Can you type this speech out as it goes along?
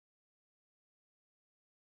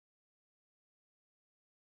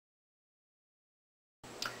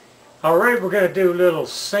Alright, we're going to do a little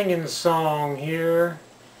singing song here.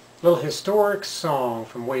 A little historic song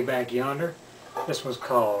from way back yonder. This one's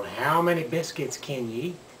called How Many Biscuits Can You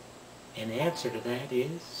Eat? And the answer to that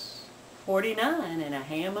is 49 and a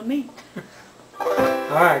ham of meat.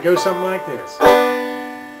 Alright, go something like this.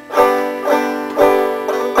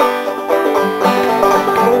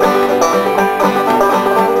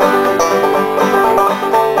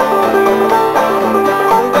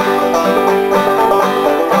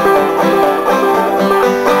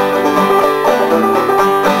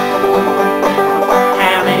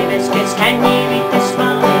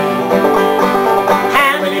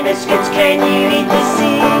 Can you eat this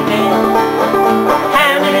evening?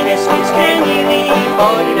 How many biscuits can you eat?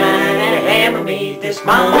 49 and a ham of meat this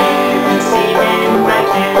morning, this evening, right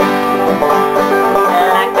now.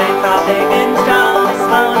 Like my coffee getting strong this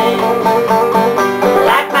morning.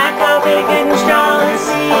 Like my coffee getting strong this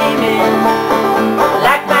evening.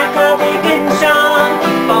 Like my coffee getting strong.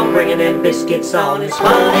 Keep on bringing them biscuits on this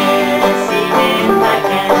morning, this evening, right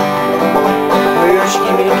now. Well, she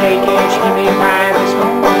give me the cake and she give me the pie this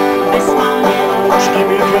morning. She give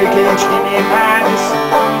me a cake and she give me a pie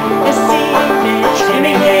this evening. She give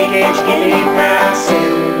me a cake and she give me a pie. Said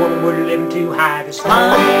a woman wouldn't live too high this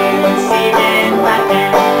morning, this evening, right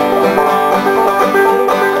now.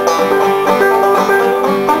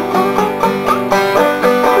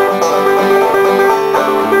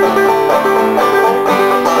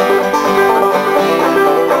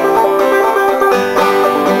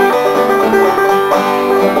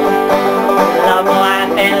 Love my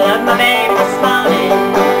wife and love my baby this morning.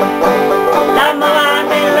 Love my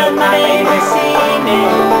wife and love my baby this evening.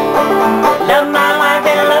 Love my wife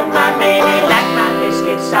and love my baby. Like my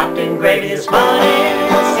biscuits sopped in gravy this morning,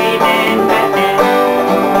 this evening, right now.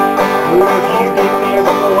 Well, if you get there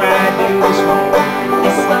before I do this morning,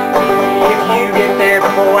 if you get there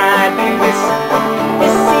before I do this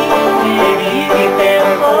evening, if you get there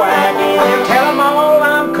before I do this, tell them all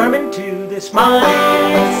I'm coming to this morning,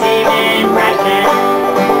 this evening, right now.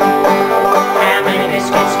 How many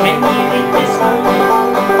biscuits can you eat this morning?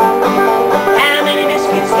 How many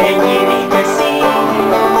biscuits can you eat this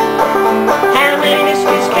evening? How many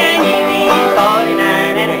biscuits can you eat?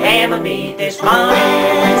 49 and a ham of meat this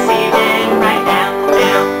morning.